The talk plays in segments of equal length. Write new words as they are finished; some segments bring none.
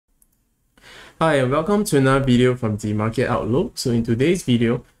Hi and welcome to another video from the Market Outlook. So in today's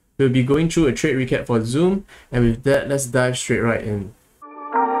video, we'll be going through a trade recap for Zoom, and with that, let's dive straight right in.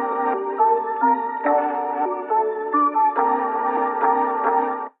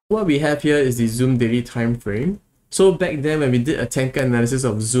 What we have here is the Zoom daily time frame. So back then when we did a tanker analysis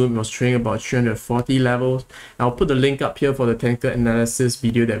of Zoom, it was trading about 340 levels. I'll put the link up here for the tanker analysis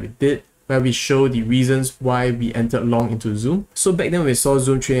video that we did, where we show the reasons why we entered long into Zoom. So back then when we saw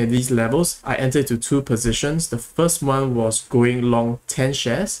Zoom trading at these levels, I entered into two positions. The first one was going long 10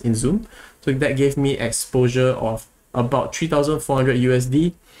 shares in Zoom. So that gave me exposure of about 3,400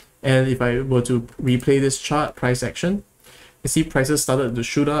 USD. And if I were to replay this chart, price action, you see prices started to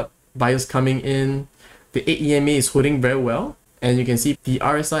shoot up, buyers coming in. The 8 EMA is holding very well. And you can see the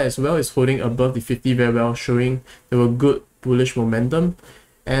RSI as well is holding above the 50 very well, showing there were good bullish momentum.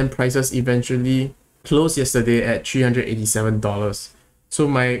 And prices eventually closed yesterday at $387. So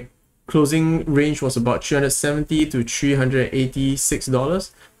my closing range was about $370 to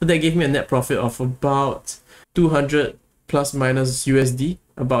 $386. So that gave me a net profit of about 200 plus minus USD,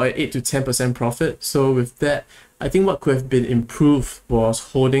 about an 8 to 10% profit. So with that, I think what could have been improved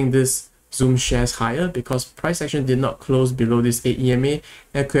was holding this Zoom shares higher, because price action did not close below this 8 EMA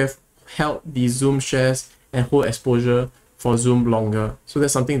and could have held the Zoom shares and hold exposure for Zoom longer. So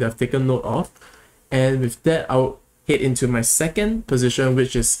that's something that I've taken note of. And with that, I'll head into my second position,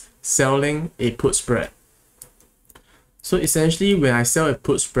 which is selling a put spread. So essentially, when I sell a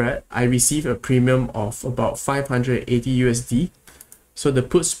put spread, I receive a premium of about 580 USD. So the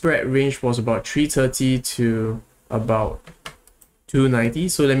put spread range was about 330 to about 290.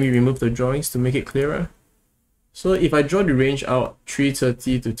 So let me remove the drawings to make it clearer. So if I draw the range out,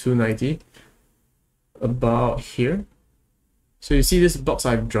 330 to 290, about here. So you see this box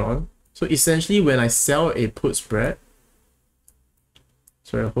I've drawn. So essentially when I sell a put spread,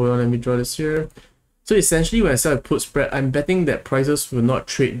 sorry, hold on, let me draw this here. So essentially when I sell a put spread, I'm betting that prices will not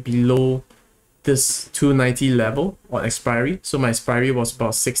trade below this 290 level on expiry. So my expiry was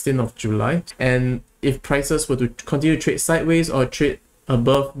about 16th of July. And if prices were to continue to trade sideways or trade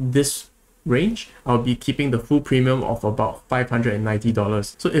above this range, I'll be keeping the full premium of about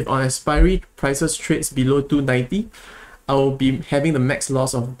 $590. So if on expiry prices trades below 290, I will be having the max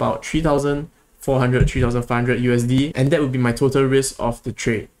loss of about 3,400, 3,500 USD, and that would be my total risk of the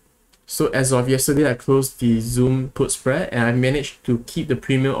trade. So as of yesterday, I closed the Zoom put spread and I managed to keep the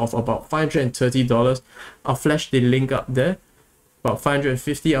premium of about $530. I'll flash the link up there, about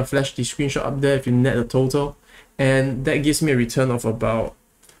 550. I'll flash the screenshot up there if you net the total, and that gives me a return of about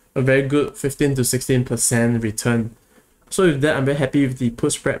a very good 15 to 16% return. So with that, I'm very happy with the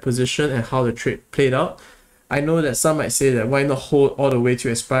put spread position and how the trade played out. I know that some might say that why not hold all the way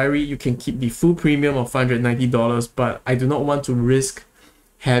to expiry? You can keep the full premium of $590, but I do not want to risk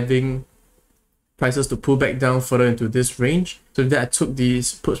having prices to pull back down further into this range. So with that, I took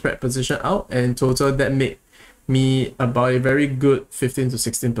this put spread position out, and in total that made me about a very good 15 to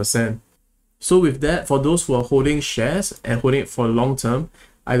 16%. So with that, for those who are holding shares and holding it for long term,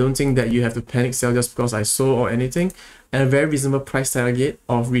 I don't think that you have to panic sell just because I sold or anything. And a very reasonable price target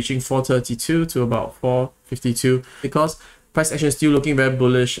of reaching 432 to about 452, because price action is still looking very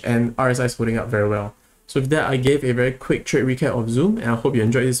bullish and RSI is holding up very well. So with that, I gave a very quick trade recap of Zoom, and I hope you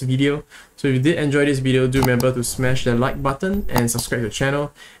enjoyed this video. So if you did enjoy this video, do remember to smash the like button and subscribe to the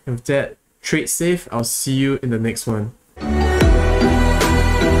channel. And with that, trade safe. I'll see you in the next one.